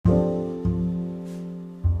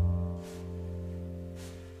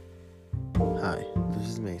Hi, this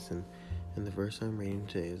is Mason, and the verse I'm reading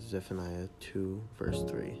today is Zephaniah 2, verse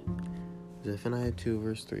 3. Zephaniah 2,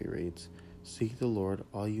 verse 3 reads, "Seek the Lord,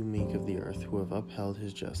 all you meek of the earth, who have upheld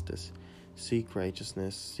his justice. Seek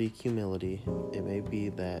righteousness, seek humility. It may be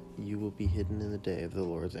that you will be hidden in the day of the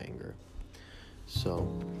Lord's anger." So,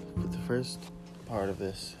 the first part of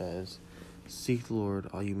this says, "Seek the Lord,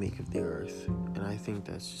 all you meek of the earth." And I think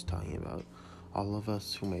that's just talking about all of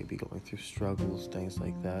us who may be going through struggles, things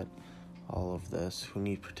like that. All of us who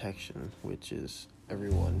need protection, which is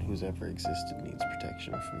everyone who's ever existed needs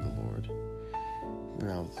protection from the Lord.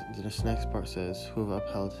 Now, this next part says, "who have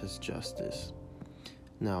upheld his justice."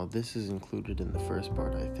 Now, this is included in the first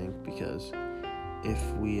part, I think, because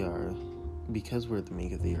because we're the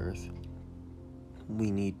meek of the earth,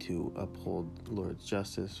 we need to uphold Lord's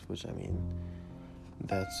justice, which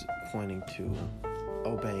that's pointing to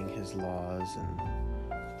obeying his laws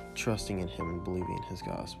and trusting in him and believing in his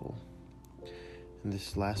gospel. And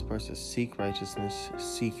this last part says, "Seek righteousness,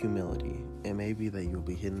 seek humility. It may be that you will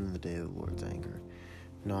be hidden in the day of the Lord's anger."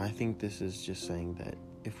 No, I think this is just saying that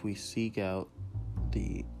if we seek out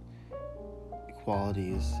the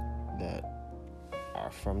qualities that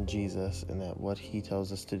are from Jesus and that what he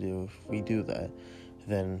tells us to do, if we do that,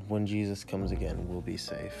 then when Jesus comes again, we'll be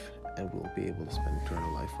safe and we'll be able to spend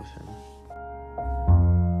eternal life with him.